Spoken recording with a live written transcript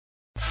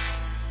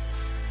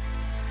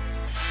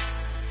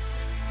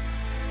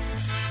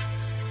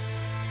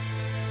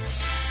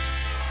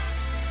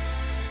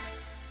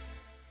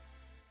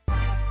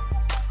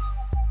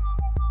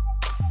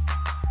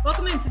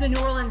into the New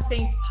Orleans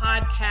Saints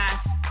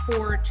podcast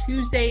for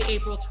Tuesday,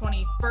 April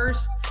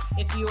 21st.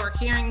 If you are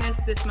hearing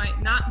this, this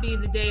might not be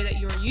the day that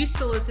you're used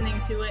to listening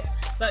to it,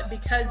 but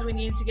because we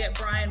needed to get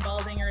Brian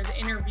Baldinger the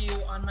interview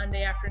on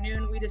Monday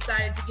afternoon, we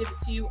decided to give it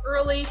to you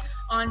early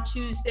on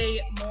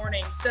Tuesday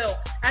morning. So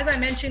as I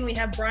mentioned, we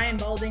have Brian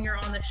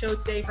Baldinger on the show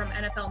today from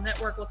NFL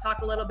Network. We'll talk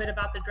a little bit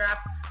about the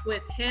draft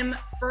with him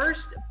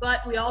first,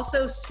 but we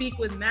also speak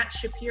with Matt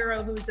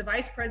Shapiro, who's the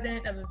Vice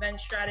President of Event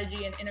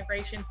Strategy and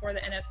Integration for the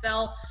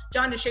NFL.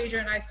 John DeShazier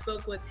and I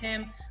spoke with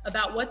him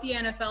about what the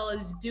NFL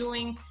is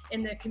doing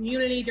in the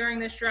community during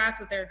this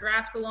draft with their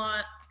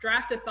draftathon,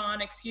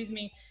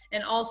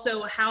 and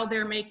also how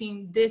they're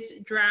making this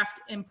draft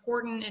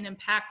important and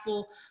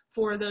impactful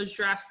for those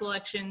draft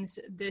selections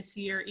this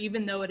year,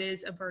 even though it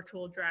is a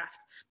virtual draft.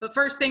 But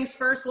first things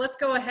first, let's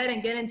go ahead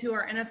and get into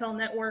our NFL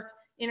Network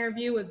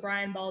interview with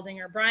Brian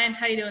Baldinger. Brian,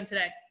 how you doing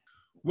today?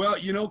 Well,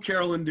 you know,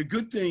 Carolyn, the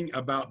good thing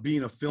about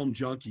being a film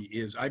junkie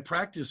is I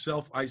practice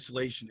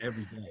self-isolation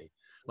every day.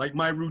 Like,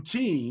 my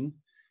routine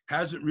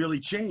hasn't really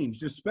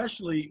changed,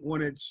 especially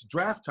when it's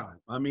draft time.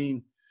 I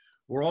mean,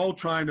 we're all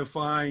trying to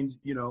find,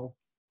 you know,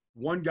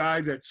 one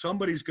guy that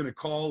somebody's going to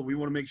call. We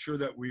want to make sure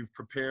that we've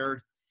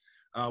prepared.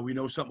 We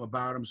know something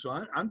about him. So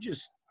I've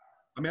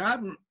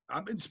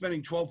been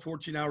spending 12,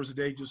 14 hours a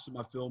day just in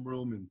my film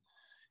room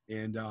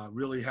and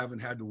really haven't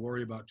had to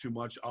worry about too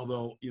much.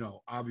 Although, you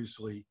know,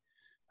 obviously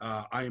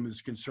I am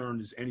as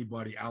concerned as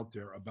anybody out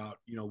there about,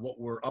 you know, what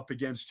we're up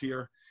against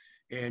here,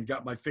 and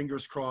got my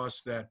fingers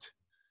crossed that,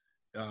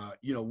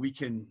 you know, we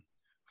can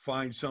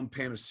find some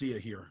panacea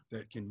here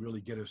that can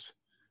really get us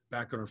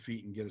back on our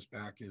feet and get us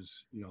back as,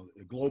 you know,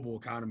 a global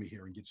economy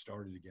here and get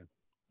started again.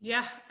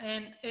 Yeah,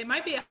 and it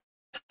might be a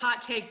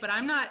hot take, but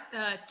I'm not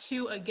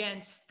too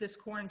against this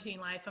quarantine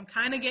life. I'm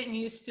kind of getting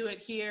used to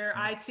it here.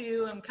 I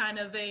too am kind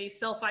of a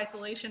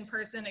self-isolation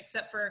person,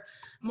 except for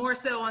more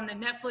so on the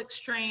Netflix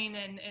train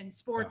and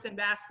sports and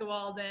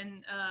basketball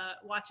than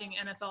watching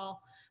NFL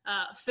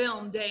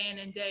film day in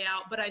and day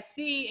out. But I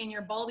see in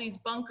your Baldy's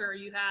bunker,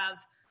 you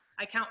have,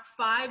 I count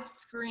 5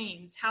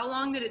 screens. How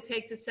long did it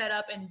take to set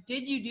up, and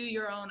did you do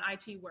your own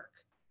IT work?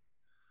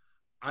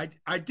 I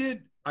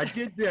did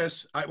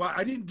this.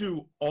 I didn't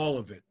do all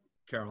of it,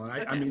 Carolyn.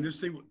 Okay. I mean, this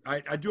thing,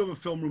 I do have a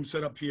film room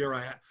set up here.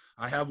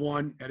 I have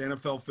one at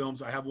NFL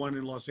Films. I have one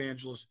in Los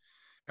Angeles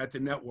at the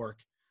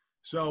network.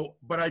 So,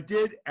 but I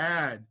did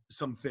add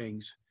some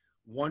things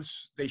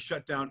once they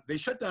shut down. They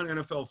shut down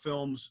NFL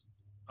Films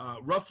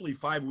roughly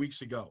 5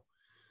 weeks ago.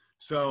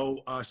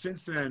 So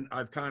since then,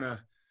 I've kind of,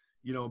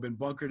 you know, been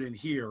bunkered in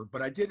here.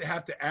 But I did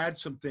have to add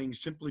some things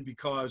simply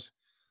because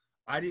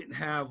I didn't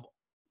have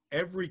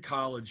every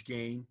college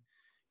game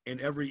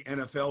and every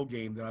NFL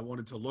game that I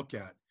wanted to look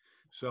at.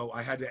 So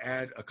I had to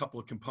add a couple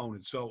of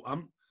components. So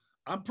I'm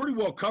pretty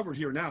well covered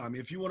here now. I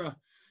mean, if you want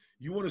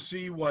to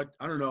see what,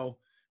 I don't know,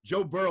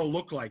 Joe Burrow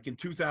looked like in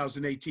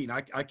 2018,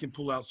 I can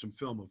pull out some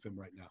film of him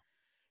right now.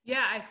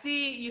 Yeah, I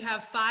see you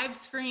have 5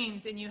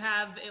 screens and you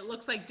have, it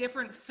looks like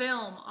different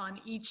film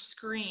on each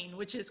screen,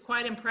 which is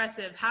quite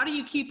impressive. How do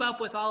you keep up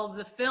with all of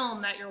the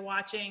film that you're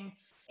watching?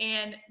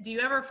 And do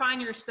you ever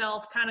find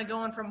yourself kind of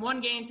going from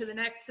one game to the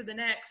next,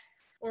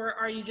 or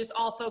are you just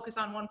all focused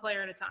on one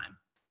player at a time?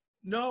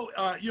 No,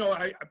 you know,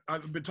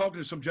 I've been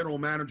talking to some general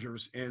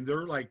managers, and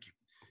they're like,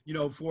 you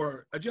know,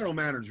 for a general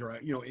manager,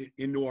 you know,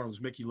 in New Orleans,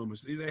 Mickey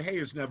Loomis, the hay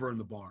is never in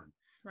the barn,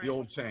 right. The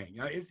old saying.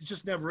 It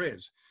just never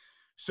is.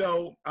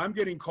 So I'm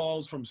getting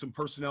calls from some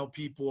personnel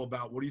people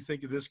about, what do you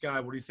think of this guy?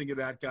 What do you think of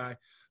that guy?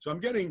 So I'm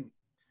getting,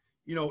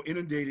 you know,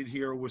 inundated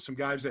here with some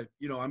guys that,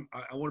 you know,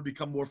 I want to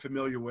become more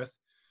familiar with,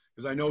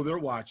 because I know they're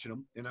watching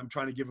them, and I'm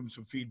trying to give them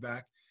some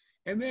feedback.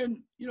 And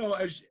then, you know,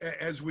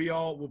 as we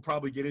all will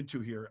probably get into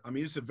here, I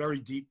mean, it's a very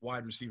deep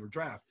wide receiver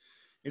draft.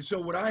 And so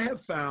what I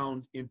have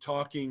found in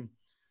talking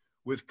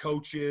with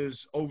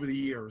coaches over the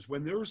years,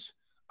 when there's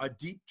a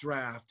deep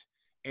draft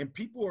and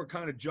people are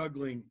kind of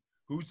juggling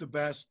who's the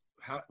best,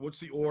 what's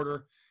the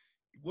order,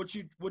 what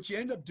you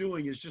end up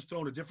doing is just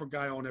throwing a different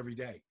guy on every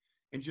day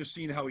and just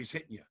seeing how he's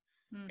hitting you.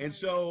 Mm-hmm. And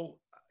so,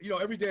 you know,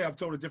 every day I've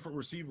thrown a different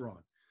receiver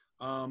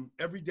on.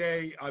 Every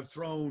day I've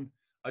thrown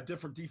a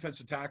different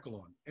defensive tackle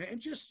on, and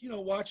just, you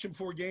know, watch him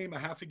for a game, a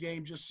half a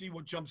game, just see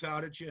what jumps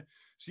out at you,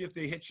 see if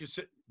they hit you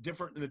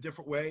different in a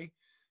different way.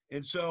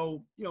 And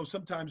so, you know,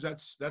 sometimes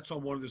that's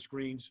on one of the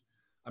screens.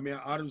 I mean,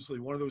 honestly,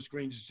 one of those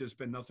screens has just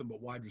been nothing but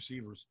wide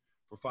receivers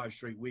for 5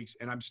 straight weeks.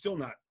 And I'm still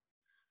not,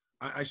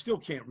 I still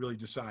can't really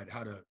decide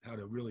how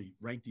to really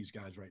rank these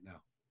guys right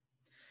now.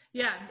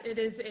 Yeah, it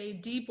is a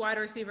deep wide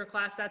receiver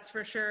class, that's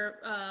for sure,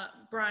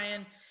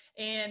 Brian.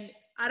 And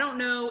I don't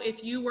know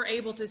if you were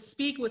able to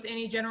speak with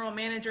any general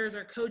managers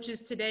or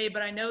coaches today,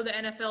 but I know the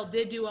NFL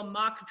did do a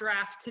mock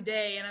draft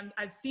today, and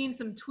I've seen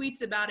some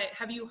tweets about it.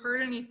 Have you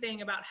heard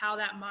anything about how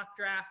that mock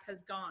draft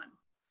has gone?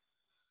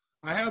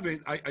 I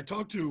haven't. I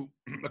talked to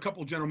a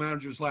couple of general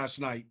managers last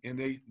night,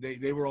 and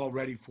they were all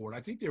ready for it.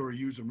 I think they were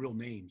using real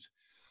names.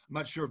 I'm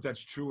not sure if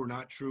that's true or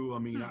not true. I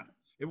mean,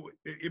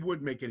 it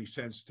wouldn't make any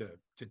sense to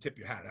tip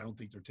your hat. I don't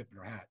think they're tipping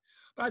their hat.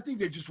 But I think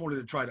they just wanted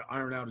to try to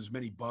iron out as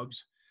many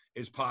bugs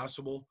as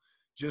possible,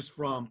 just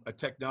from a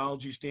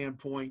technology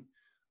standpoint,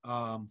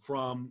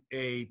 from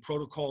a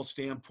protocol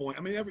standpoint.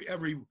 I mean,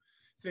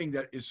 everything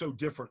that is so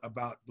different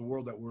about the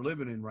world that we're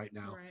living in right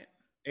now.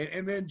 Right.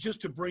 And then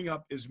just to bring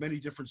up as many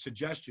different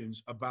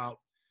suggestions about,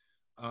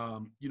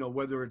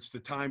 whether it's the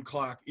time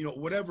clock,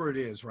 whatever it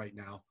is right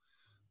now.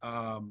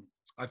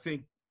 I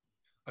think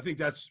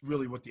that's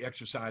really what the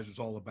exercise was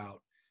all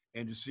about.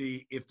 And to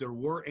see if there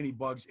were any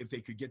bugs, if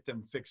they could get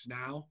them fixed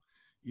now,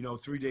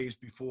 3 days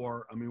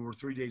before. I mean, we're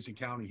 3 days in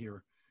counting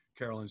here,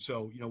 Carolyn.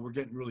 So, we're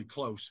getting really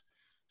close.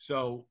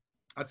 So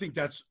I think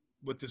that's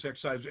what this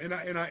exercise, and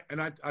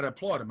I'd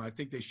applaud them. I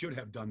think they should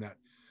have done that.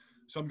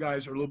 Some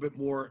guys are a little bit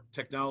more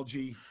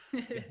technology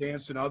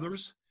advanced than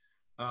others.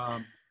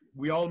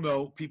 We all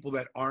know people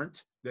that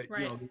aren't, that,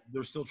 right.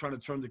 They're still trying to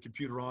turn the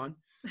computer on.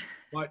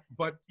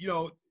 But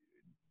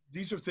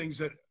these are things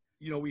that,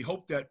 we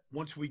hope that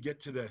once we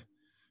get to the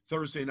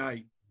Thursday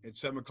night at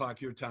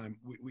 7:00 your time,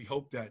 we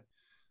hope that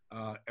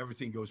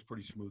everything goes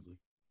pretty smoothly.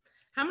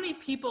 How many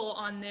people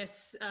on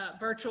this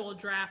virtual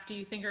draft do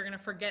you think are going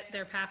to forget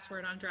their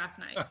password on draft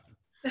night?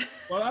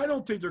 Well, I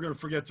don't think they're going to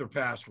forget their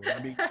password.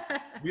 I mean,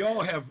 we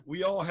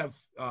all have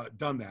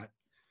done that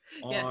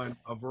on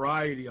yes. a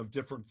variety of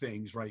different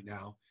things right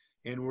now,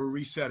 and we're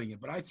resetting it.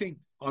 But I think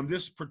on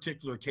this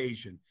particular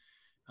occasion,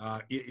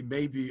 it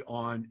may be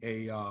on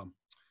a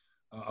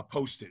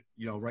Post-it,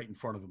 right in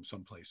front of them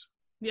someplace.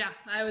 Yeah,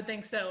 I would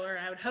think so, or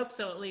I would hope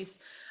so at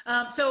least.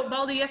 So,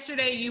 Baldy,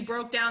 yesterday you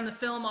broke down the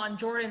film on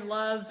Jordan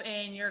Love,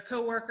 and your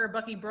coworker,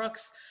 Bucky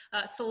Brooks,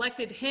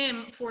 selected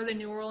him for the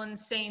New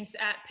Orleans Saints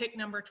at pick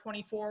number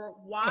 24.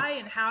 Why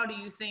and how do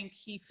you think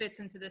he fits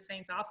into the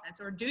Saints offense,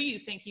 or do you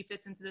think he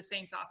fits into the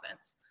Saints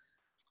offense?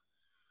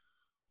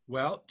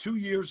 Well, 2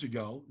 years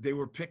ago, they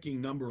were picking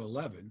number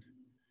 11,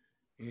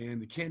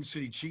 and the Kansas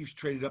City Chiefs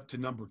traded up to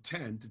number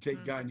 10 to take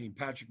a guy named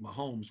Patrick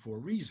Mahomes for a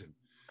reason.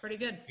 Pretty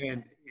good.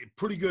 And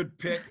pretty good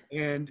pick.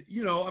 And,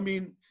 I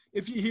mean,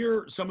 if you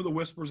hear some of the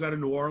whispers out of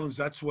New Orleans,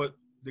 that's what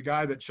the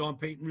guy that Sean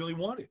Payton really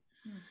wanted.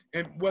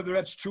 And whether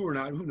that's true or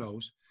not, who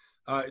knows?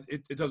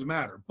 It doesn't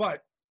matter.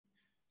 But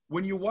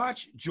when you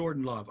watch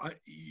Jordan Love,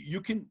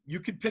 you can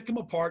pick him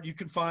apart. You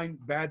can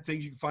find bad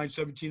things. You can find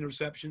 17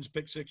 receptions,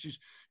 pick sixes,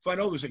 find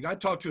all those things. I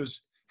talked to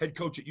his head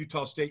coach at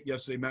Utah State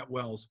yesterday, Matt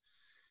Wells,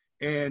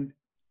 and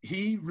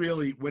he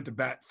really went to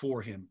bat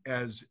for him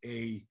as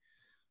a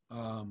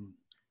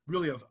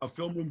really a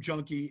film room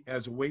junkie,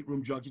 as a weight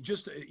room junkie,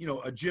 just,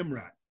 a gym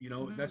rat,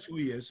 that's who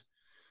he is.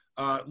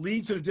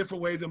 Leads in a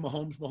different way than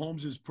Mahomes.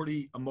 Mahomes is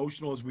pretty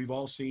emotional, as we've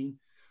all seen,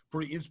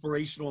 pretty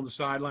inspirational on the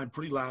sideline,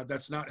 pretty loud.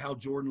 That's not how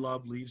Jordan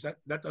Love leads.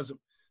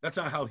 That's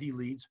not how he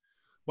leads,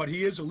 but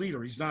he is a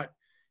leader.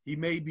 He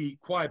may be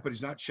quiet, but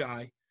he's not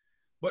shy.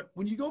 But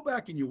when you go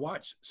back and you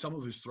watch some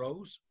of his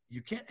throws,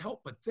 you can't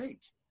help but think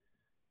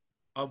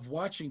of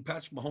watching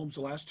Patrick Mahomes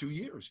the last 2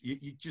 years.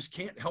 You just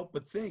can't help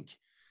but think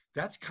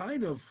that's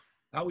kind of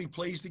how he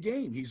plays the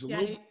game. He's a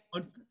little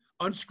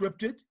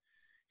unscripted.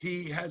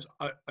 He has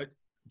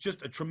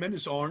just a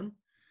tremendous arm.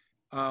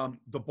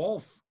 The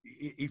ball,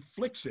 he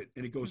flicks it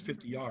and it goes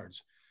 50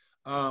 yards.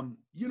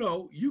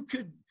 You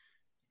could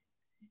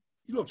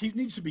look, he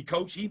needs to be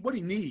coached. What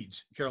he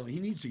needs, Carolyn, he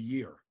needs a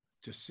year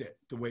to sit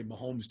the way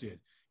Mahomes did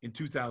in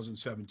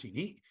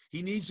 2017.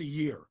 He needs a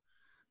year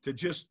to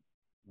just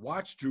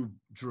watch Drew,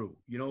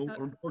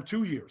 or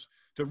 2 years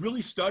to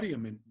really study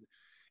him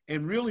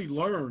and really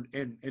learn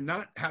and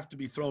not have to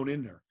be thrown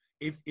in there.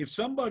 If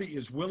somebody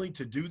is willing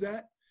to do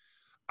that,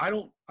 I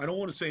don't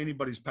want to say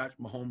anybody's Patrick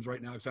Mahomes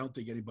right now, because I don't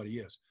think anybody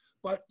is.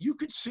 But you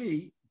could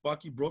see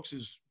Bucky Brooks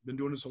has been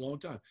doing this a long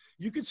time.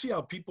 You could see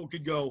how people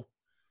could go,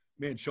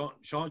 man,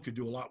 Sean could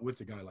do a lot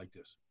with a guy like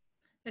this.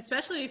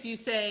 Especially if you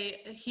say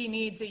he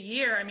needs a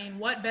year. I mean,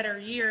 what better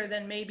year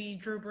than maybe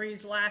Drew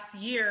Brees' last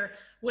year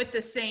with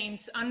the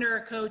Saints under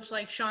a coach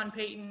like Sean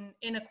Payton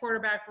in a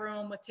quarterback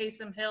room with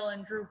Taysom Hill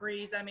and Drew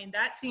Brees. I mean,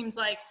 that seems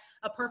like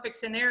a perfect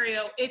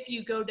scenario if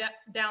you go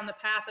down the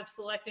path of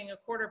selecting a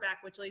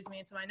quarterback, which leads me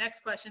into my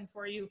next question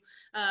for you,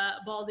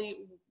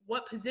 Baldy.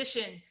 What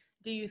position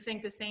do you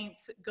think the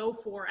Saints go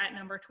for at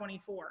number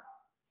 24?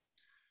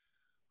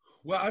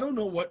 Well, I don't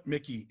know what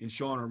Mickey and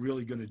Sean are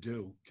really going to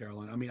do,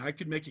 Carolyn. I mean, I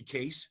could make a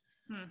case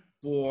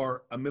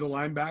for a middle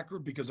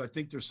linebacker, because I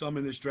think there's some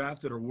in this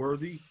draft that are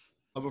worthy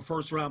of a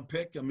first-round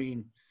pick. I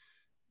mean,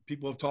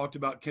 people have talked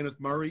about Kenneth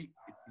Murray.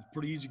 He's a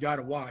pretty easy guy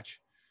to watch.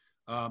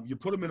 You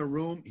put him in a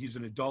room, he's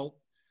an adult.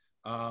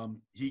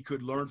 He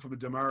could learn from a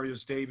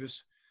Demarius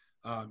Davis.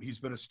 He's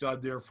been a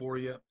stud there for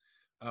you.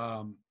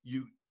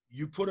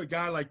 You put a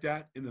guy like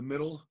that in the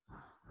middle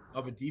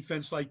of a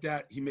defense like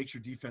that, he makes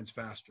your defense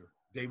faster.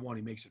 Day one,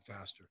 he makes it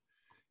faster.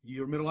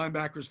 Your middle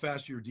linebacker is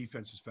faster, your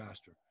defense is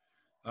faster.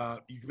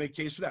 You can make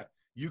a case for that.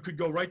 You could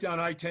go right down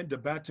I-10 to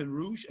Baton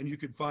Rouge, and you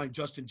could find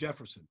Justin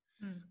Jefferson.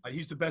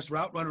 He's the best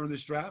route runner in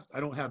this draft.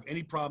 I don't have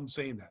any problem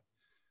saying that.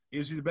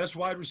 Is he the best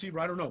wide receiver?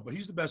 I don't know, but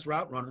he's the best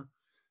route runner.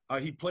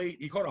 He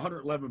caught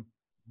 111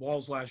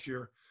 balls last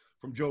year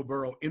from Joe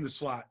Burrow in the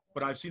slot,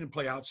 but I've seen him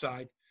play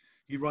outside.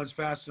 He runs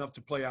fast enough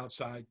to play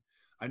outside.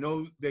 I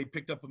know they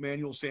picked up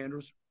Emmanuel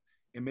Sanders,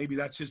 and maybe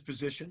that's his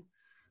position.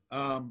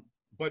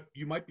 But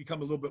you might become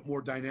a little bit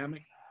more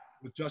dynamic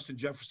with Justin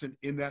Jefferson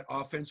in that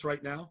offense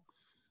right now.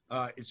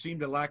 It seemed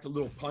to lack a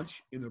little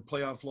punch in their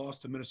playoff loss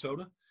to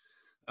Minnesota.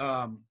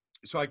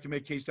 So I can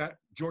make case that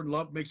Jordan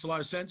Love makes a lot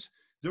of sense.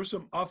 There's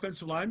some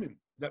offensive linemen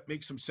that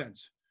make some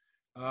sense.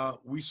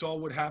 We saw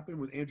what happened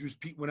when Andrews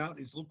Pete went out.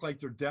 It looked like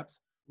their depth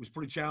was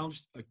pretty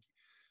challenged.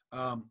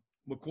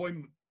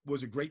 McCoy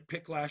was a great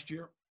pick last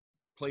year,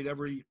 played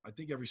every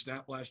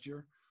snap last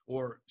year,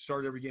 or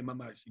started every game. I'm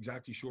not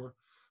exactly sure,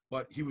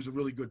 but he was a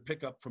really good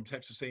pickup from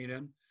Texas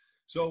A&M.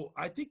 So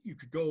I think you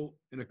could go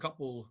in a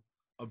couple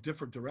of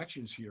different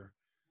directions here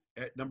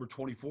at number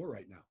 24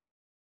 right now.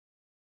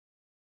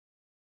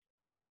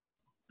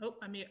 Oh,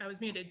 I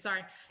was muted.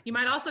 Sorry. You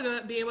might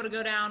also be able to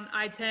go down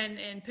I-10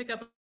 and pick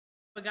up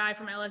a guy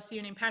from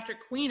LSU named Patrick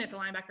Queen at the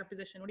linebacker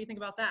position. What do you think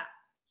about that?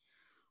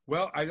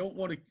 Well, I don't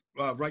want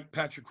to write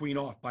Patrick Queen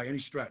off by any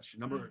stretch.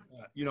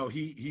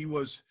 He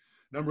was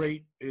number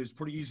 8 is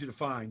pretty easy to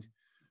find.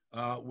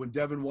 When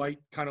Devin White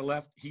kind of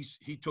left,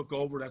 he took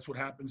over. That's what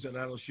happens at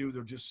LSU.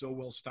 They're just so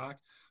well stocked.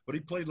 But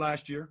he played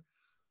last year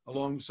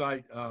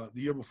alongside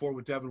the year before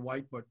with Devin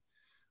White. But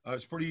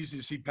it's pretty easy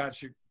to see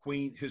Patrick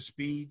Queen, his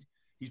speed.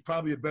 He's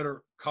probably a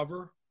better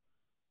cover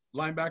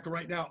linebacker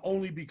right now,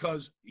 only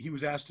because he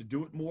was asked to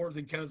do it more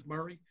than Kenneth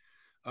Murray.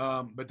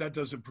 But that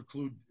doesn't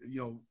preclude,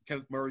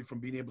 Kenneth Murray from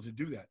being able to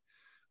do that.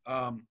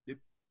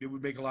 It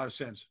would make a lot of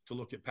sense to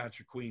look at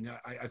Patrick Queen.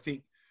 I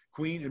think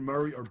Queen and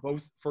Murray are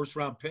both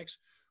first-round picks.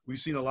 We've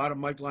seen a lot of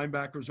Mike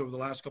linebackers over the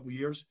last couple of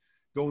years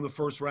go in the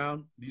first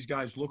round. These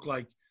guys look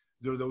like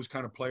they're those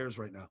kind of players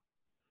right now.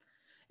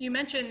 You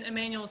mentioned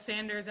Emmanuel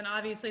Sanders, and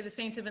obviously the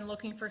Saints have been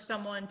looking for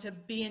someone to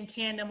be in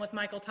tandem with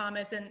Michael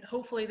Thomas, and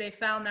hopefully they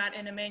found that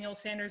in Emmanuel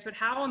Sanders. But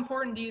how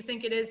important do you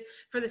think it is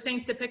for the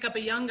Saints to pick up a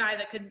young guy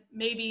that could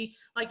maybe,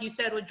 like you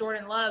said with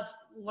Jordan Love,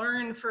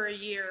 learn for a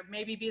year,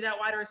 maybe be that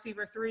wide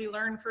receiver 3,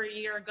 learn for a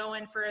year, go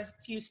in for a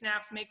few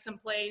snaps, make some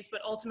plays,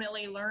 but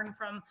ultimately learn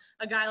from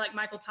a guy like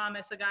Michael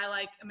Thomas, a guy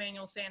like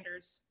Emmanuel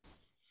Sanders?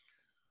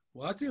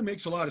 Well, I think it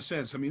makes a lot of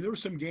sense. I mean, there were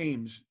some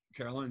games,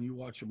 Caroline, you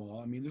watch them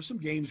all. I mean, there's some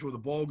games where the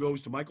ball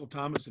goes to Michael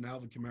Thomas and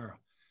Alvin Kamara,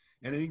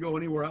 and then you go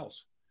anywhere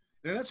else.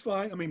 And that's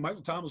fine. I mean,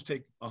 Michael Thomas will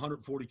take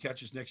 140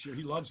 catches next year.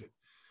 He loves it.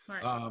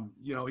 Right.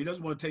 He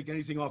doesn't want to take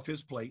anything off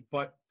his plate.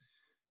 But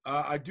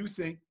I do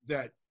think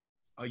that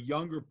a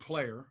younger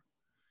player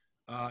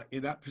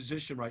in that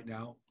position right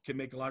now can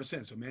make a lot of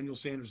sense. Emmanuel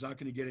Sanders is not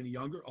going to get any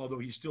younger, although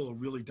he's still a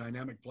really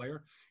dynamic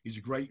player. He's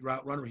a great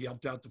route runner. He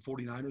helped out the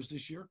 49ers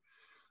this year.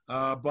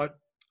 But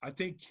I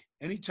think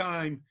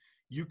anytime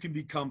you can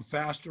become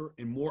faster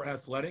and more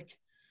athletic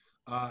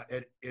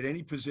at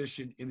any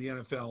position in the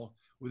NFL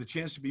with a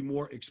chance to be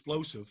more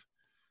explosive,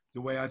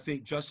 the way I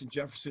think Justin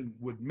Jefferson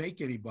would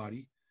make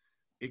anybody,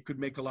 it could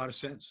make a lot of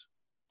sense.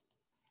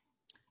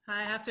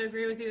 I have to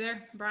agree with you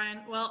there,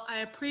 Brian. Well, I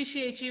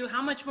appreciate you.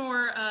 How much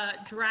more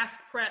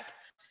draft prep?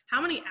 How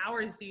many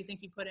hours do you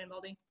think you put in,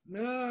 Baldy?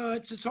 No,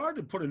 it's hard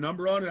to put a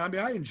number on it. I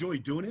mean, I enjoy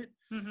doing it.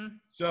 Mm-hmm.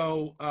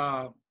 So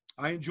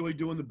I enjoy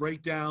doing the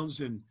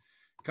breakdowns and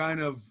kind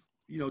of,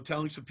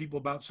 telling some people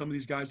about some of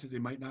these guys that they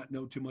might not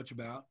know too much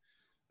about.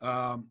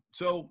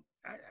 So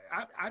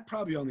I'd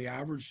probably on the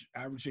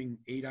averaging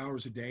 8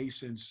 hours a day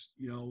since,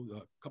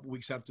 a couple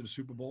weeks after the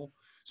Super Bowl.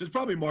 So it's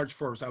probably March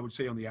 1st, I would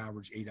say on the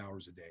average 8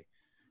 hours a day.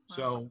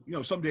 Wow.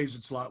 So, some days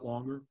it's a lot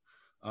longer.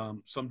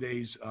 Some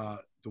days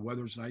the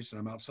weather's nice and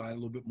I'm outside a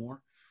little bit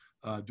more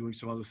doing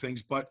some other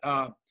things. But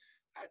I'd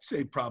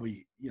say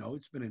probably,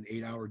 it's been an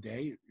 8 hour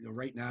day.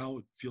 Right now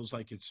it feels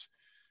like it's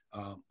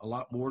a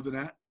lot more than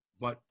that.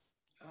 But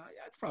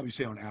I'd probably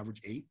say on average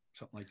 8,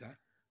 something like that.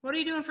 What are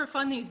you doing for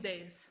fun these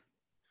days?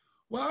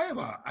 Well,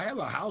 I have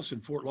a house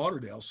in Fort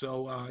Lauderdale.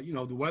 So,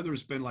 the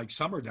weather's been like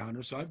summer down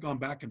there. So I've gone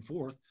back and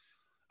forth.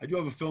 I do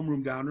have a film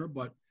room down there,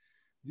 but,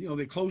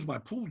 they closed my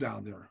pool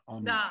down there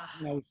on me. I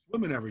was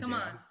swimming every day.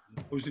 I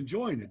was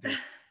enjoying it.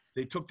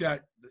 They took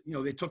that,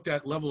 they took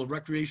that level of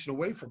recreation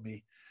away from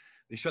me.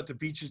 They shut the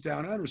beaches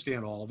down. I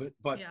understand all of it.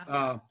 But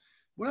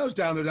when I was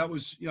down there, that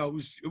was,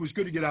 it was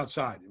good to get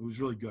outside. It was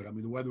really good. I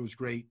mean, the weather was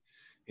great.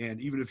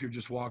 And even if you're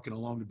just walking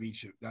along the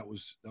beach, that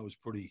was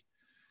pretty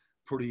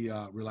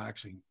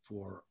relaxing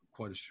for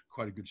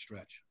quite a good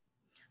stretch.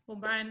 Well,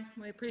 Brian,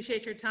 we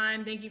appreciate your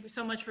time. Thank you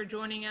so much for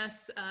joining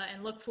us,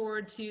 and look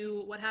forward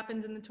to what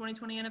happens in the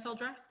 2020 NFL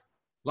Draft.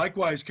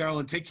 Likewise,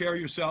 Carolyn, take care of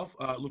yourself.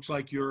 It looks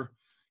like you're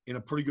in a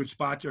pretty good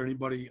spot there.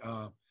 Anybody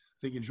I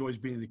think enjoys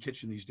being in the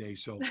kitchen these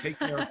days. So take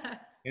care.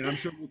 And I'm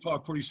sure we'll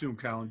talk pretty soon,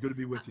 Carolyn. Good to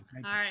be with you.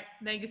 Thank you. All right.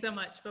 Thank you so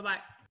much. Bye-bye.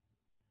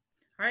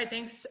 All right,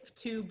 thanks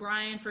to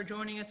Brian for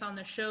joining us on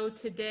the show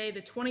today. The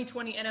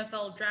 2020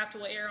 NFL Draft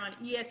will air on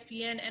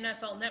ESPN,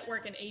 NFL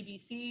Network, and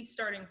ABC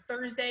starting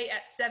Thursday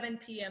at 7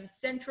 p.m.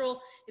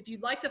 Central. If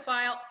you'd like to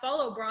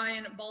follow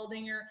Brian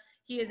Baldinger,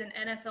 he is an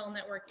NFL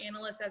Network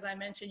analyst. As I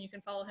mentioned, you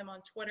can follow him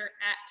on Twitter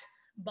at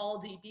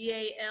Baldy,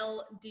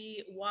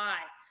 B-A-L-D-Y.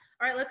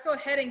 All right, let's go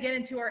ahead and get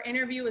into our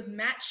interview with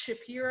Matt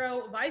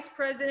Shapiro, Vice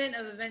President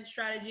of Event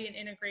Strategy and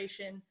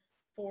Integration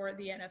for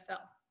the NFL.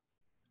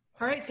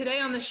 All right, today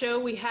on the show,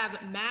 we have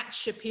Matt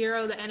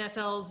Shapiro, the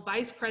NFL's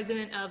Vice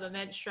President of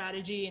Event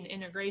Strategy and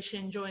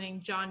Integration,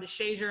 joining John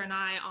DeShazier and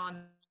I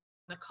on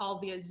the call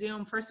via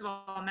Zoom. First of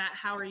all, Matt,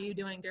 how are you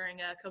doing during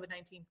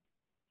COVID-19?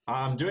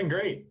 I'm doing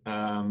great.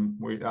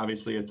 We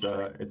obviously it's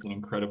an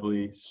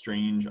incredibly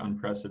strange,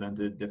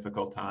 unprecedented,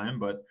 difficult time,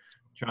 but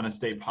trying to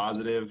stay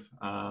positive,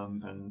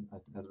 and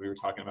as we were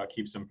talking about,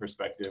 keep some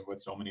perspective with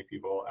so many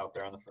people out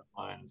there on the front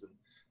lines and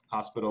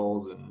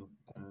hospitals and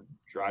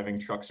driving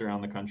trucks around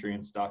the country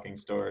and stocking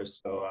stores.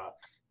 So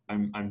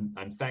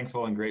I'm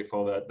thankful and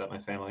grateful that my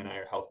family and I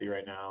are healthy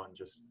right now and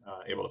just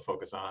able to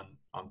focus on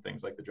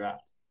things like the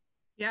draft.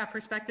 Yeah,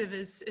 perspective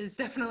is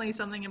definitely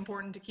something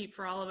important to keep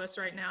for all of us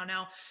right now.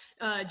 Now,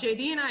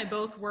 JD and I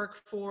both work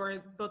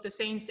for both the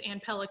Saints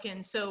and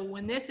Pelicans. So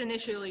when this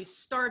initially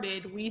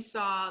started, we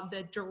saw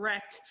the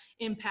direct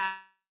impact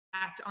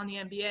on the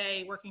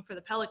NBA working for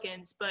the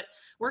Pelicans. But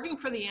working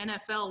for the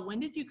NFL, when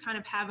did you kind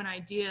of have an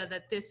idea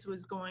that this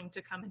was going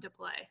to come into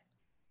play?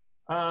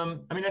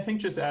 I think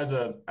just as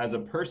a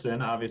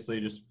person, obviously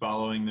just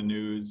following the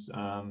news,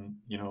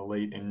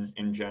 late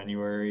in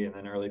January and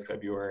then early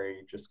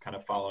February, just kind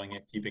of following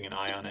it, keeping an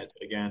eye on it.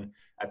 But again,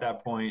 at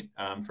that point,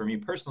 for me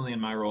personally in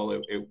my role,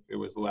 it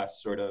was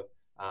less sort of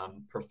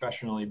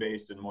professionally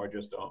based and more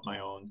just my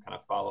own kind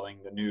of following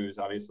the news.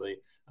 Obviously,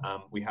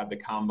 we had the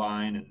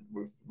combine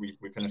and we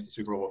finished the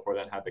Super Bowl before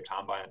then, had the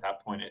combine. At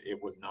that point,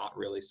 it was not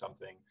really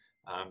something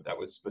that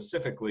was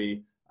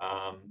specifically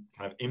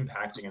kind of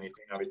impacting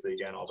anything. Obviously,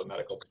 again, all the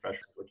medical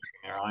professionals were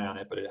keeping their eye on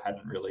it, but it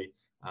hadn't really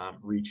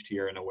reached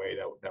here in a way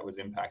that was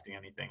impacting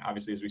anything.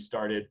 Obviously, as we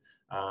started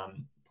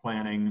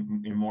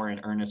planning more in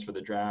earnest for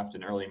the draft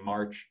in early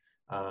March,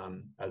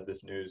 as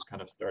this news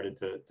kind of started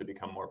to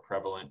become more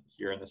prevalent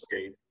here in the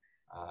States,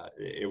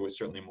 it was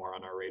certainly more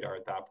on our radar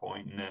at that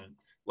point. And then,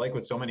 like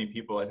with so many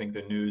people, I think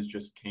the news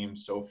just came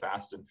so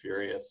fast and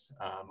furious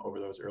over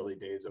those early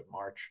days of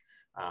March,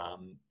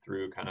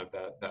 through kind of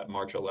that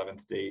March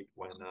 11th date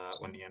when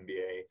the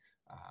NBA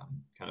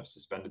kind of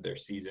suspended their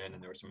season,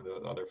 and there was some of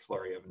the other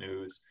flurry of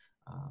news.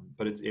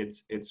 But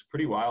it's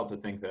pretty wild to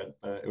think that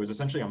it was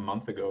essentially a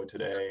month ago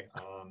today,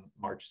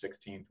 March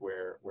 16th,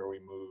 where we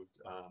moved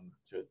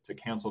to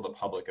cancel the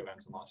public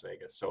events in Las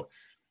Vegas. So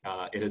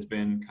it has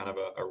been kind of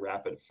a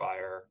rapid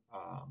fire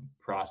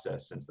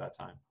process since that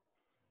time.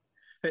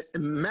 Hey,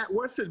 Matt,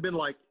 what's it been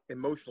like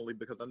emotionally?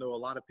 Because I know a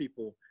lot of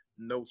people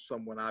know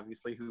someone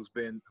obviously who's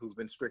been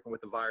stricken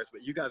with the virus,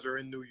 but you guys are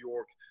in New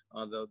York,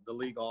 the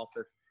league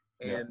office,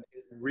 and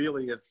It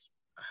really is,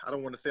 I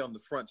don't want to say on the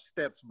front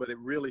steps, but it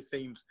really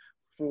seems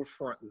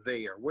forefront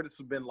there. What has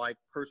it been like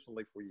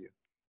personally for you?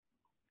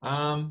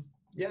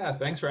 Yeah,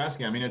 thanks for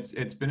asking. I mean,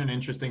 it's been an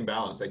interesting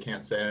balance. I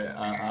can't say,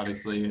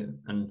 obviously,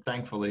 and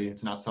thankfully,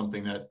 it's not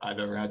something that I've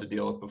ever had to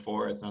deal with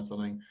before. It's not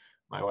something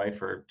my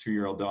wife or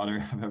 2-year-old daughter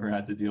have ever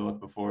had to deal with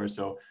before.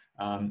 So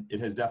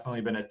it has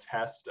definitely been a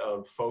test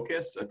of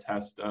focus, a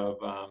test of,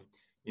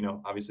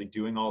 obviously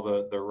doing all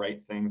the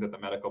right things that the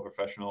medical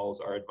professionals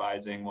are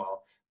advising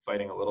while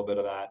fighting a little bit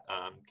of that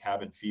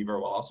cabin fever,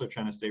 while also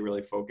trying to stay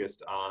really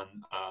focused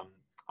on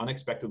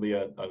unexpectedly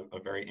a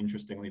very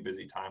interestingly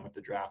busy time with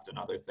the draft and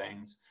other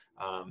things.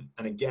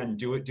 And again,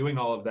 doing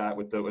all of that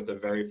with the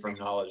very firm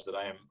knowledge that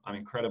I'm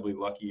incredibly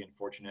lucky and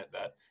fortunate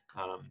that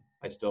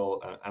I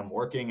still am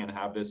working and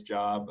have this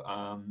job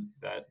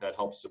that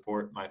helps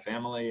support my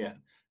family, and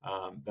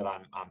that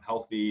I'm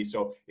healthy.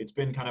 So it's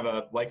been kind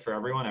of like for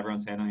everyone,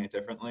 everyone's handling it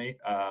differently,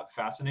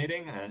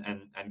 fascinating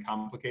and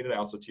complicated. I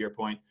also, to your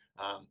point,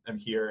 I'm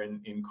here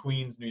in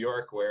Queens, New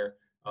York, where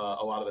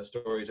a lot of the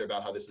stories are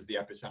about how this is the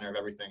epicenter of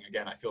everything.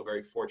 Again, I feel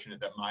very fortunate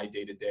that my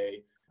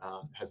day-to-day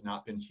has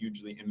not been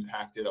hugely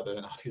impacted, other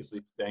than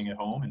obviously staying at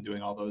home and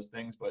doing all those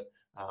things. But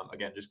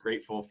again, just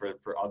grateful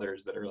for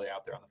others that are really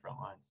out there on the front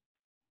lines.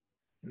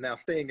 Now,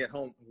 staying at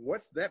home,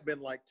 what's that been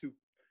like to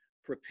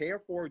prepare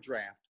for a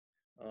draft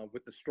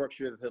with the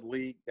structure that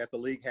the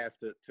league has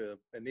to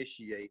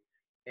initiate,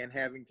 and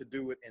having to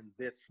do it in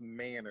this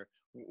manner?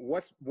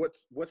 What's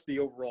the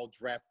overall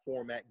draft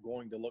format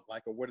going to look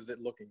like, or what is it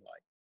looking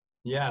like?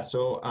 Yeah,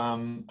 so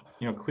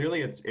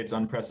clearly it's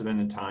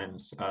unprecedented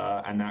times,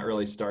 and that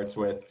really starts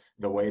with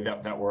the way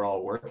that we're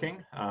all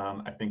working.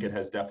 I think it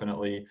has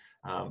definitely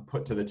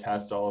put to the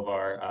test all of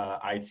our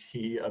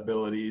IT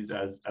abilities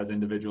as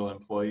individual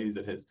employees.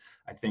 It has,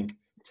 I think,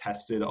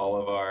 tested all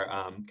of our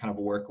kind of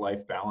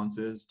work-life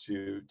balances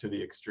to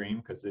the extreme,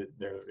 because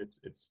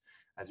it's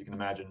as you can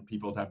imagine,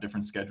 people have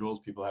different schedules,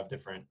 people have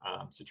different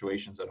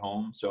situations at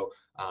home. So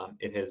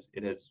it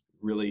has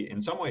really, in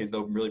some ways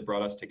though, really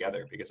brought us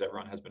together, because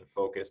everyone has been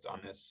focused on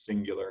this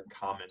singular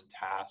common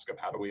task of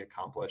how do we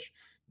accomplish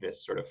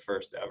this sort of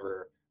first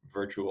ever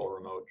virtual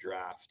remote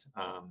draft.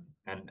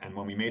 And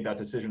when we made that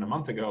decision a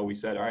month ago, we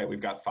said, all right,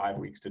 we've got 5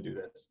 weeks to do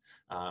this.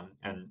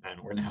 And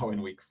we're now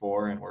in week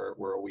 4, and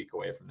we're a week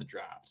away from the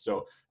draft.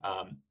 So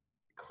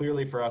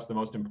clearly for us, the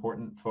most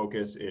important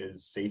focus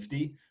is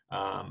safety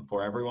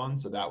for everyone.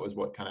 So that was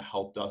what kind of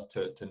helped us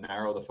to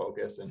narrow the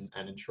focus and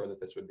ensure that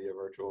this would be a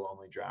virtual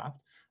only draft.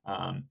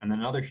 And then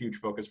another huge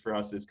focus for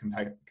us is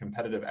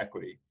competitive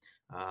equity.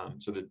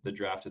 So the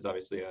draft is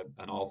obviously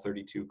an all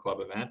 32 club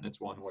event, and it's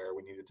one where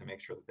we needed to make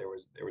sure that there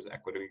was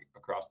equity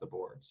across the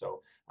board.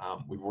 So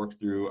we've worked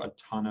through a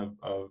ton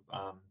of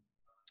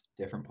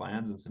different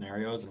plans and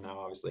scenarios, and now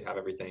obviously have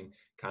everything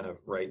kind of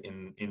right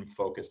in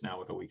focus now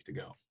with a week to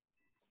go.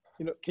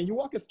 Can you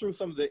walk us through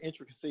some of the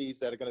intricacies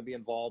that are going to be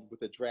involved with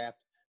the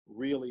draft,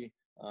 really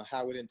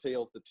how it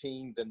entails the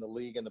teams and the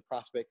league and the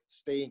prospects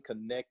staying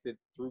connected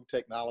through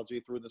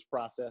technology through this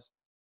process?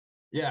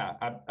 Yeah,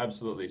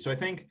 absolutely. So I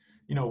think,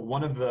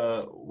 one of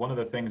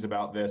the things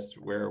about this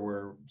where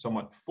we're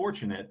somewhat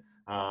fortunate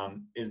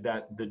is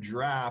that the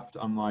draft,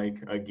 unlike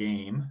a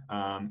game,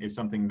 is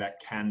something that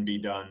can be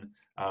done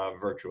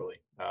virtually.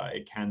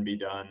 It can be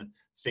done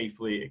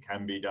safely. It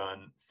can be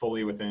done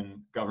fully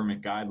within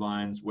government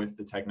guidelines with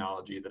the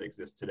technology that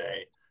exists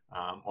today,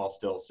 while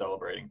still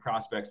celebrating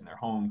prospects in their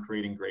home,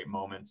 creating great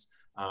moments,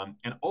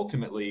 and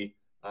ultimately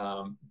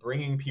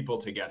bringing people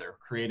together,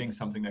 creating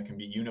something that can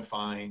be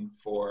unifying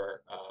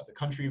for the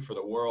country, for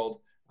the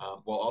world,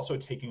 while also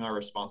taking our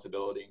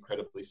responsibility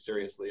incredibly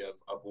seriously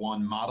of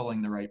one,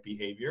 modeling the right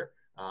behavior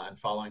and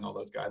following all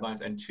those guidelines,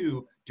 and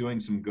two, doing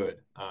some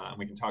good. And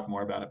we can talk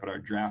more about it, but our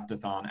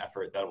draft-a-thon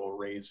effort that will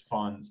raise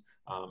funds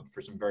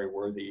for some very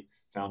worthy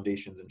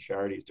foundations and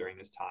charities during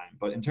this time.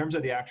 But in terms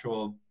of the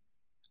actual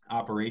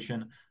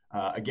operation,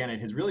 again, it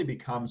has really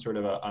become sort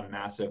of a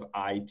massive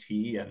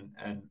IT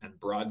and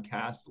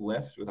broadcast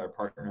lift with our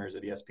partners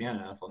at ESPN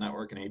and NFL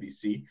Network and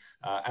ABC.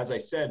 As I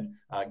said,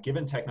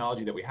 given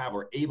technology that we have,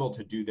 we're able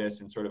to do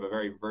this in sort of a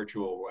very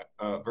virtual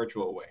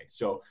way.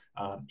 So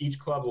each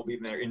club will be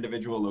in their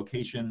individual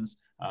locations,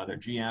 their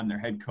GM, their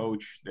head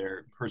coach,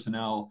 their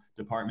personnel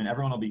department,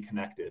 everyone will be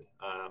connected.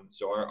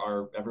 So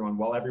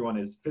while everyone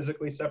is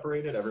physically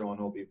separated, everyone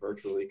will be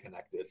virtually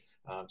connected.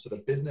 So the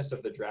business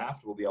of the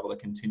draft will be able to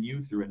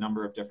continue through a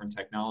number of different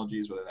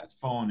technologies, whether that's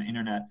phone,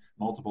 internet,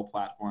 multiple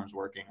platforms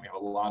working. We have a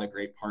lot of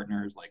great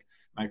partners like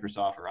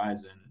Microsoft,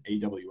 Verizon,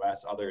 AWS,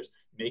 others,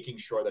 making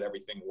sure that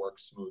everything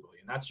works smoothly.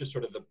 And that's just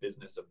sort of the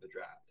business of the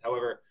draft.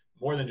 However,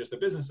 more than just the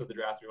business of the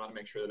draft, we want to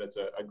make sure that it's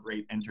a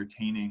great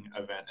entertaining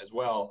event as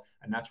well.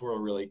 And that's where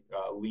we'll really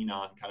lean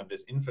on kind of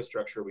this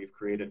infrastructure we've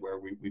created, where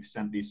we've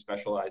sent these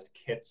specialized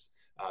kits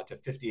to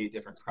 58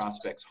 different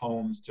prospects'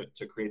 homes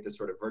to create this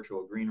sort of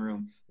virtual green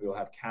room. We will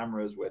have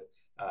cameras with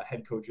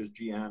head coaches,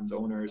 GMs,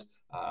 owners,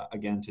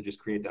 again, to just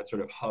create that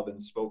sort of hub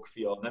and spoke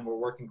feel. And then we're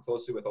working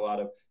closely with a lot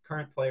of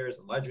current players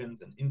and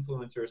legends and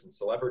influencers and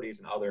celebrities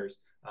and others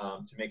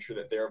to make sure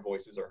that their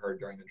voices are heard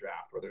during the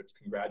draft, whether it's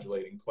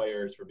congratulating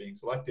players for being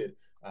selected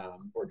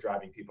or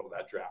driving people to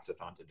that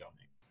draft-a-thon to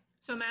donate.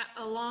 So Matt,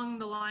 along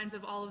the lines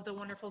of all of the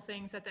wonderful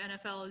things that the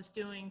NFL is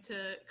doing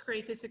to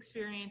create this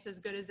experience as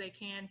good as they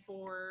can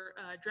for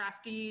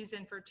draftees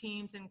and for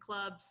teams and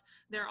clubs,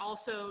 they're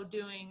also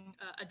doing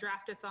a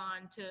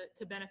draft-a-thon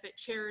to benefit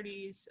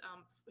charities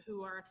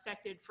who are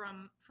affected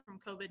from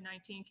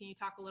COVID-19. Can you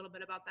talk a little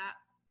bit about that?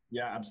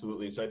 Yeah,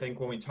 absolutely. So I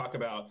think when we talk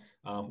about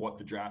what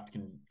the draft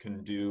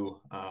can do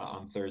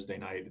on Thursday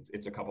night,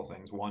 it's a couple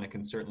things. One, it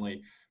can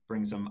certainly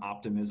bring some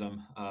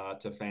optimism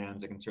to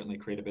fans. It can certainly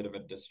create a bit of a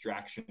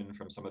distraction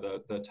from some of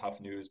the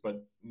tough news,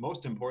 but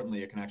most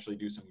importantly, it can actually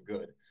do some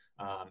good.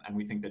 And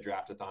we think the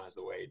draft-a-thon is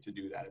the way to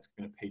do that. It's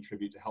going to pay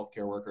tribute to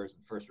healthcare workers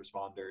and first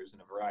responders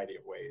in a variety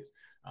of ways.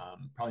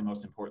 Probably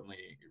most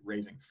importantly,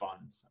 raising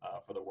funds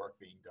for the work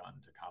being done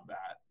to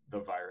combat the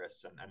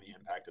virus and the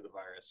impact of the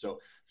virus. So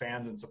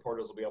fans and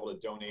supporters will be able to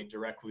donate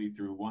directly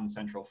through one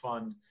central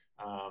fund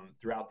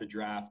throughout the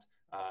draft.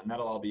 And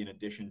that'll all be in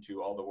addition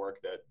to all the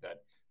work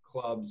that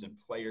clubs and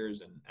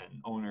players and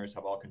owners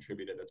have all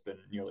contributed. That's been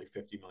nearly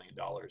 $50 million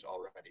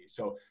already.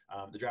 So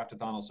the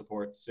draft-a-thon will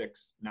support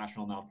 6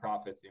 national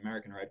nonprofits: the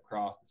American Red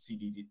Cross,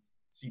 the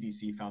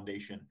CDC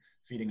Foundation,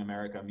 Feeding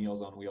America,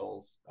 Meals on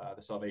Wheels,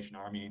 the Salvation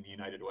Army, and the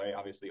United Way,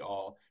 obviously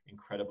all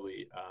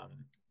incredibly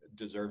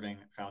deserving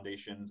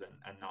foundations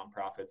and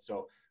nonprofits.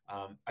 So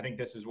I think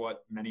this is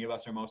what many of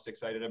us are most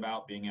excited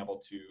about, being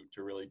able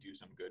to really do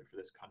some good for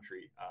this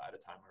country at a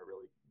time where it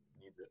really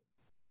needs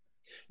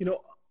it.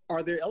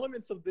 Are there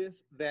elements of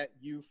this that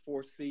you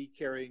foresee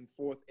carrying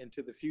forth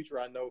into the future?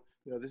 I know,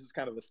 this is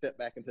kind of a step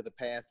back into the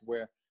past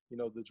where,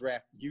 the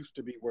draft used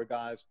to be where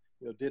guys,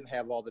 didn't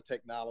have all the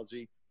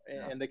technology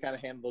and they kind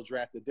of handled the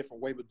draft a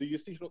different way. But do you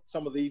see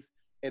some of these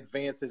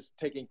advances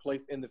taking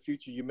place in the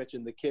future? You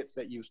mentioned the kits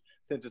that you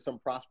sent to some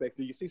prospects.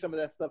 Do you see some of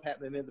that stuff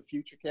happening in the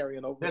future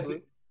carrying over?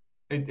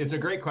 It's a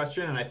great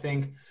question. And I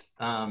think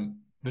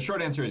the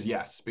short answer is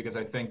yes, because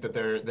I think that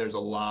there's a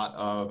lot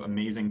of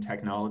amazing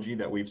technology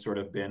that we've sort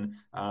of been,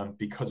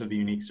 because of the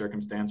unique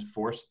circumstance,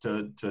 forced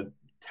to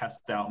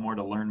test out more,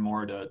 to learn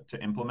more,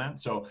 to implement.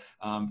 So,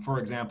 for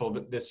example,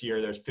 this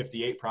year there's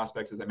 58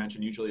 prospects, as I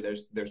mentioned. Usually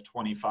there's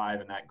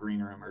 25 in that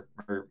green room,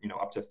 or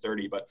up to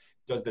 30. But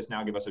does this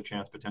now give us a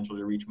chance potentially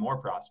to reach more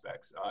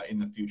prospects in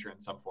the future in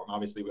some form?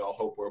 Obviously, we all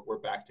hope we're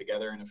back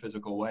together in a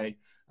physical way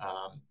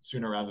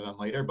sooner rather than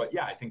later. But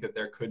yeah, I think that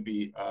there could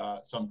be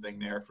something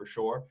there for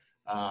sure.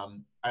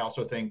 I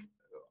also think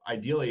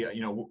ideally,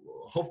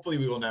 hopefully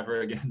we will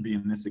never again be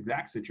in this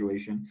exact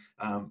situation.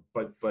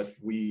 But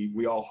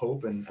we all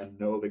hope and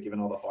know that given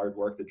all the hard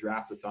work, the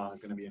Draft-a-thon is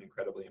going to be an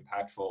incredibly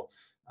impactful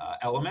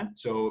element.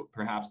 So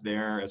perhaps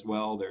there as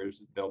well,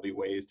 there'll be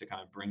ways to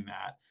kind of bring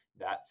that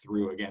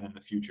through again in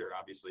the future.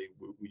 Obviously,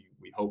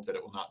 we hope that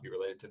it will not be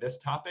related to this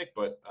topic,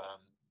 but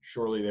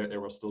surely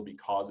there will still be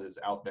causes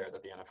out there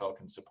that the NFL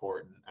can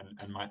support.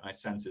 And my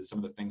sense is some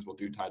of the things we'll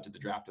do tied to the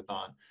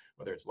Draft-a-thon,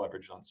 whether it's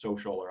leveraged on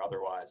social or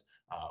otherwise,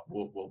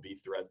 will be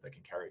threads that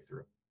can carry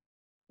through.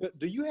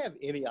 Do you have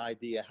any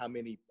idea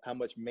how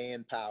much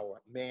man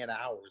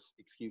hours,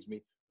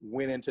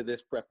 went into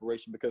this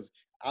preparation? Because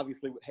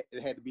obviously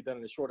it had to be done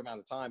in a short amount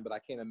of time, but I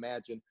can't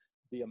imagine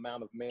the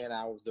amount of man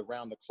hours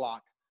around the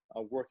clock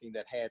working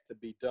that had to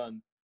be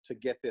done to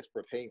get this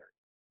prepared.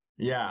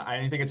 Yeah,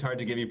 I think it's hard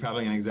to give you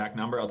probably an exact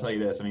number. I'll tell you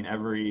this. I mean,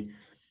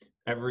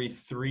 every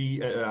three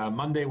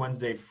Monday,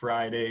 Wednesday,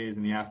 Fridays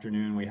in the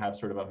afternoon, we have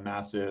sort of a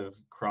massive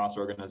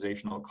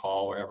cross-organizational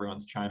call where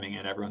everyone's chiming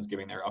in, everyone's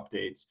giving their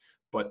updates.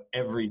 But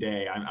every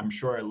day, I'm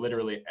sure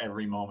literally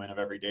every moment of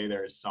every day,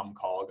 there is some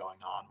call going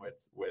on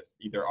with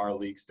either our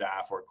league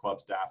staff or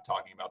club staff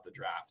talking about the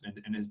draft,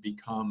 and has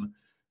become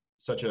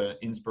such an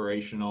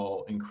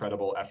inspirational,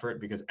 incredible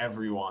effort because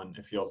everyone,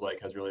 it feels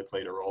like, has really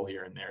played a role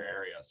here in their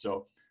area.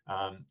 So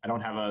I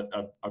don't have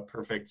a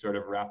perfect sort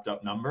of wrapped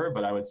up number,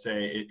 but I would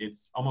say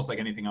it's almost like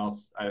anything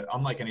else,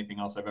 unlike anything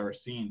else I've ever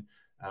seen.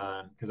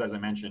 Because as I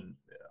mentioned,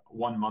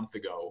 1 month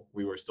ago,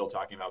 we were still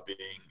talking about being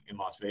in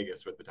Las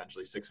Vegas with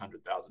potentially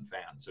 600,000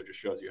 fans. So it just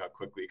shows you how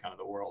quickly kind of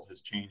the world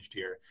has changed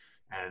here.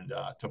 And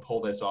to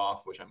pull this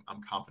off, which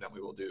I'm confident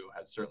we will do,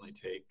 has certainly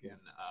taken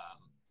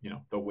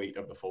the weight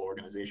of the full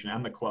organization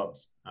and the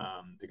clubs,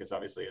 because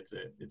obviously it's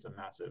a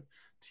massive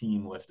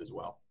team lift as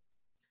well.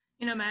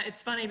 Matt,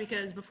 it's funny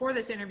because before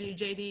this interview,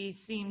 JD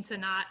seemed to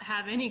not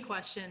have any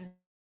questions,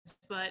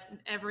 but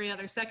every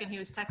other second he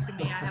was texting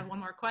me, I have one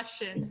more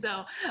question.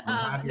 So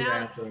I'm happy to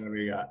answer whatever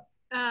you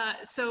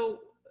got. So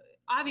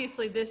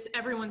obviously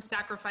everyone's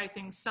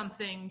sacrificing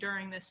something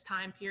during this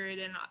time period,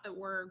 and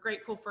we're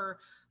grateful for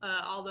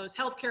all those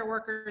healthcare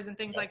workers and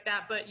things like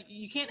that, but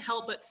you can't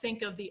help but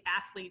think of the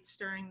athletes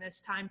during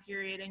this time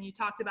period. And you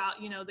talked about,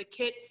 the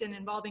kits and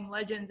involving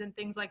legends and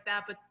things like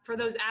that, but for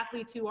those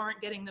athletes who aren't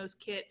getting those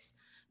kits,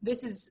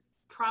 this is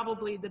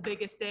probably the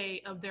biggest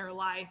day of their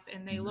life,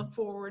 and they look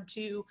forward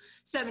to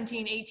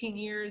 17, 18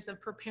 years of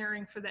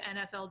preparing for the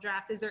NFL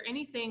draft. Is there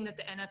anything that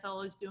the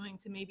NFL is doing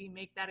to maybe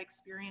make that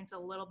experience a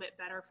little bit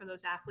better for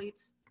those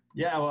athletes?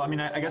 Yeah, well, I mean,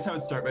 I guess I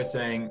would start by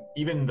saying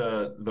even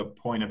the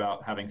point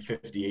about having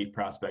 58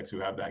 prospects who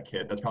have that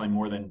kit, that's probably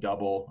more than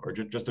double or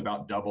just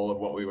about double of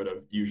what we would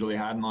have usually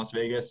had in Las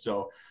Vegas.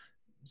 So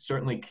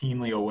certainly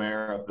keenly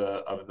aware of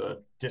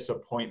the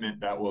disappointment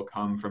that will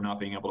come from not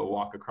being able to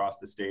walk across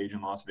the stage in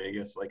Las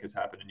Vegas like has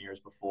happened in years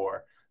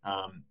before.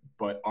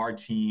 But our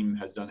team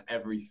has done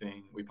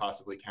everything we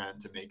possibly can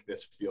to make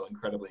this feel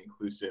incredibly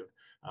inclusive,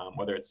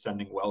 whether it's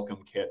sending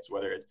welcome kits,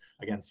 whether it's,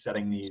 again,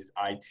 setting these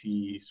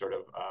IT sort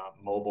of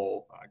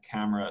mobile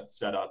camera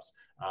setups,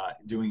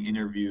 doing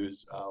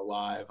interviews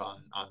live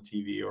on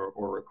TV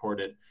or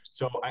recorded.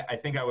 So I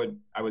think I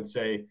would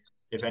say,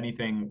 if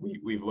anything,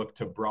 we've looked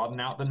to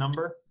broaden out the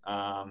number,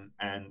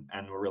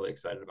 and we're really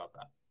excited about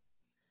that.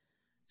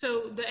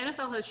 So the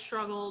NFL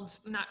has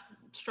not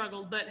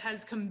struggled, but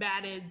has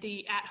combated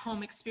the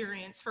at-home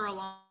experience for a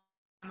long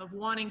time of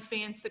wanting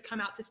fans to come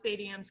out to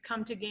stadiums,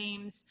 come to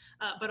games,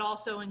 but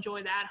also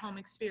enjoy the at-home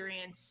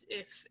experience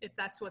if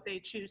that's what they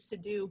choose to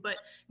do.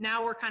 But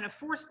now we're kind of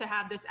forced to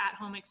have this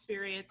at-home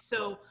experience.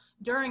 So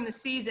during the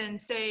season,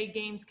 say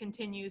games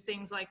continue,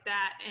 things like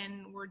that,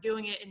 and we're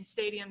doing it in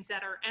stadiums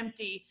that are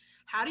empty,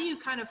 how do you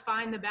kind of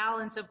find the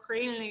balance of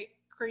creating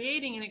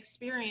an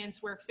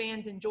experience where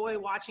fans enjoy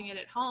watching it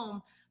at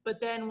home, but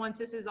then once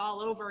this is all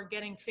over,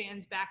 getting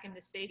fans back into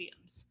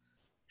stadiums?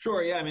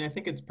 Sure. Yeah. I mean, I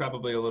think it's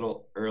probably a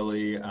little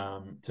early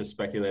to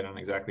speculate on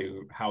exactly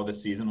how the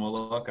season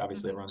will look.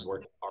 Obviously, everyone's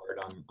working hard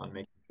on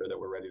making sure that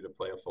we're ready to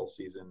play a full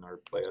season or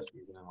play a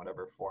season in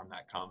whatever form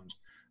that comes.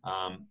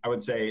 I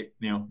would say,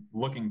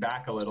 looking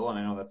back a little, and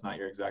I know that's not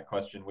your exact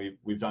question,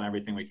 we've done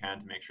everything we can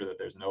to make sure that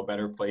there's no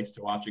better place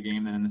to watch a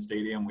game than in the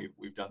stadium.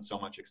 We've done so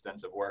much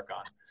extensive work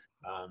on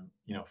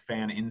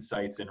fan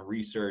insights and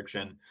research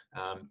and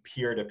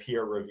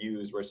peer-to-peer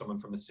reviews where someone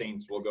from the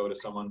Saints will go to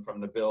someone from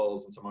the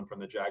Bills and someone from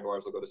the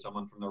Jaguars will go to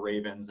someone from the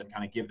Ravens and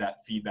kind of give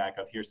that feedback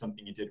of, here's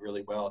something you did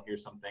really well,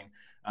 here's something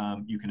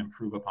you can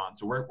improve upon.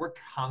 So we're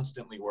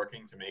constantly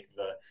working to make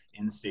the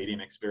in-stadium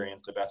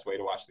experience the best way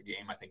to watch the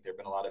game. I think there have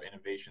been a lot of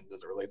innovations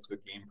as it relates to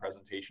the game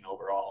presentation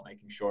overall,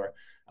 making sure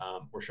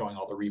we're showing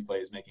all the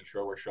replays, making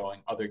sure we're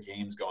showing other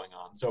games going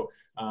on. So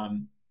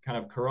kind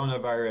of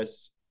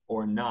coronavirus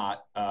or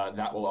not,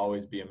 that will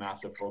always be a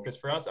massive focus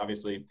for us.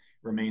 Obviously,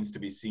 remains to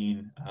be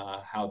seen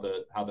how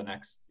the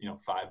next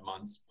 5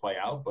 months play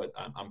out, but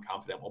I'm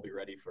confident we'll be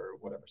ready for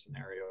whatever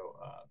scenario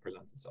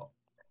presents itself.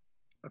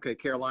 Okay,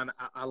 Caroline,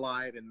 I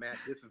lied, and Matt,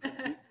 this is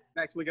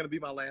actually going to be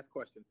my last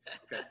question.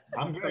 Okay,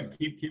 I'm good.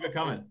 Keep it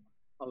coming.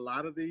 a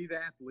lot of these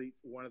athletes,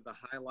 one of the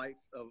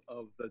highlights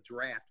of the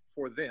draft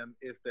for them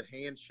is the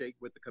handshake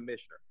with the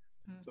commissioner.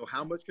 Mm-hmm. So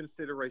how much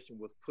consideration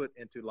was put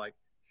into like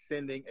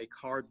sending a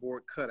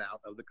cardboard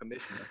cutout of the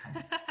commissioner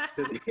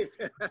to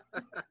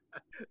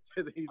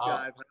these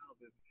guys'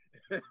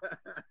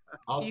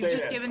 houses? You've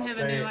just given him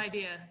a new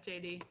idea,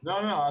 JD. No.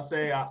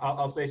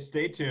 I'll say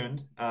stay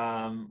tuned.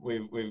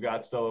 We've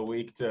got still a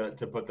week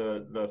to put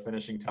the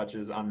finishing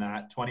touches on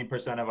that.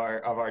 20% of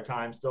our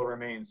time still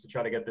remains to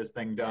try to get this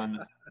thing done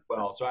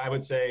well. So I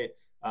would say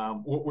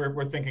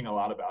we're thinking a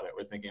lot about it.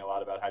 We're thinking a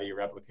lot about how do you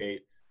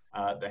replicate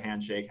the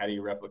handshake? How do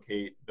you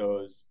replicate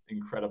those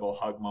incredible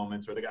hug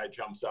moments where the guy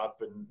jumps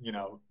up and,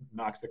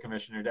 knocks the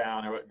commissioner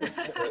down, or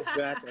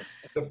exactly.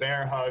 The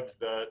bear hugs,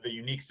 the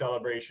unique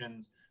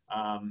celebrations.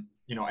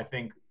 I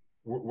think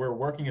we're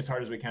working as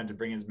hard as we can to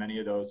bring as many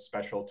of those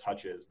special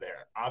touches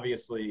there.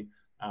 Obviously,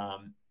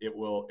 it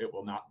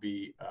will not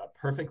be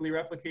perfectly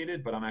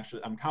replicated, but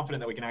I'm confident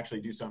that we can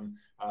actually do some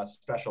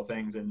special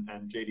things. And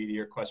JD, to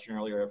your question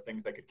earlier of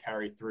things that could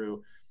carry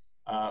through.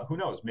 Who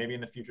knows? Maybe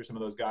in the future, some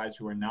of those guys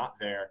who are not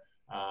there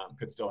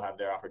could still have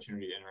their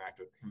opportunity to interact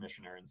with the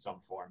commissioner in some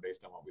form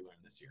based on what we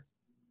learned this year.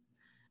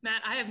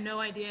 Matt, I have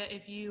no idea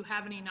if you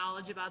have any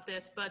knowledge about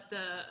this, but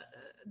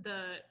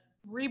the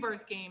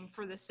rebirth game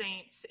for the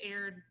Saints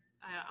aired,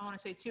 I want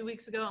to say 2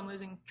 weeks ago. I'm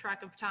losing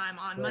track of time,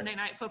 on Right. Monday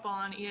Night Football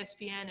on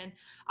ESPN. And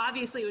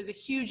obviously it was a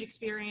huge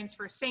experience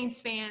for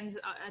Saints fans.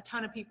 A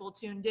ton of people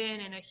tuned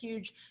in, and a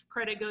huge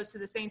credit goes to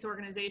the Saints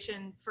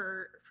organization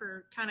for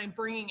kind of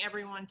bringing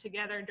everyone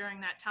together during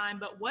that time.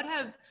 But what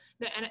has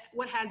the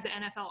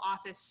NFL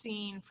office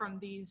seen from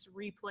these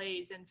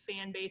replays and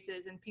fan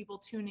bases and people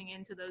tuning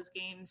into those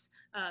games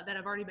that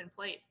have already been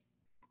played?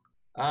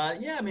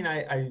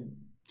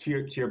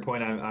 To your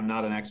point, I'm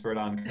not an expert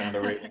on kind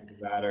of the ratings of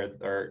that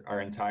or our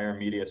entire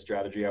media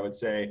strategy. I would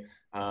say,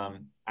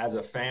 as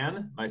a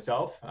fan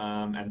myself,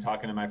 and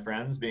talking to my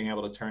friends, being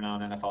able to turn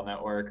on NFL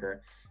Network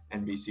or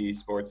NBC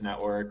Sports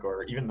Network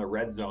or even the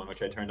Red Zone,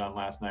 which I turned on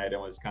last night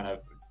and was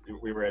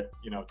we were at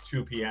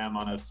 2 p.m.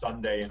 on a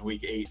Sunday in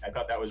week 8. I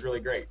thought that was really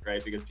great,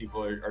 right? Because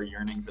people are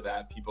yearning for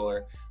that. People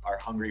are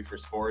hungry for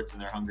sports,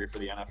 and they're hungry for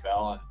the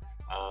NFL.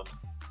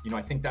 And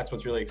I think that's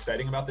what's really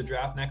exciting about the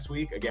draft next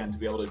week. Again, to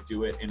be able to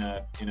do it in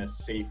a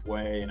safe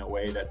way, in a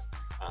way that's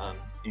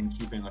in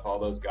keeping with all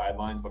those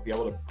guidelines, but be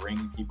able to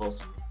bring people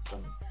some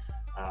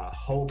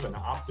hope and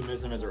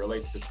optimism as it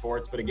relates to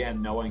sports. But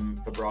again,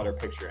 knowing the broader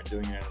picture and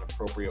doing it in an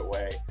appropriate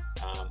way,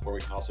 where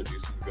we can also do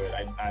some good.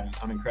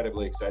 I'm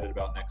incredibly excited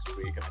about next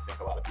week, and I think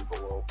a lot of people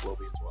will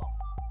be as well.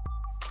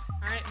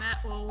 All right, Matt.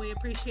 Well, we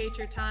appreciate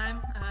your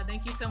time.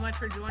 Thank you so much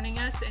for joining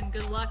us, and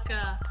good luck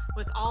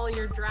with all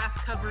your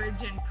draft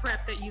coverage and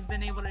prep that you've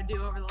been able to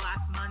do over the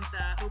last month.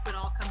 Hope it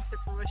all comes to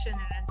fruition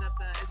and ends up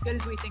as good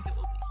as we think it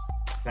will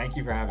be. Thank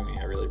you for having me.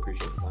 I really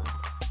appreciate the time.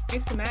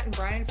 Thanks to Matt and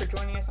Brian for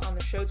joining us on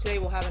the show today.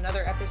 We'll have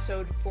another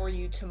episode for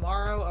you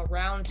tomorrow, a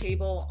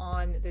roundtable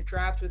on the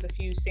draft with a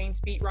few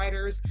Saints beat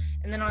writers.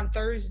 And then on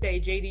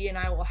Thursday, JD and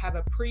I will have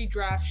a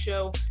pre-draft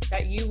show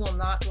that you will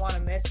not want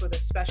to miss with a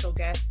special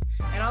guest.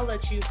 And I'll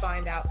let you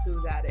find out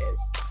who that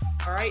is.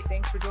 All right,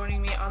 thanks for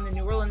joining me on the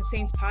New Orleans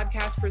Saints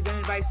podcast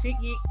presented by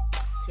SeatGeek.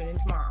 Tune in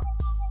tomorrow.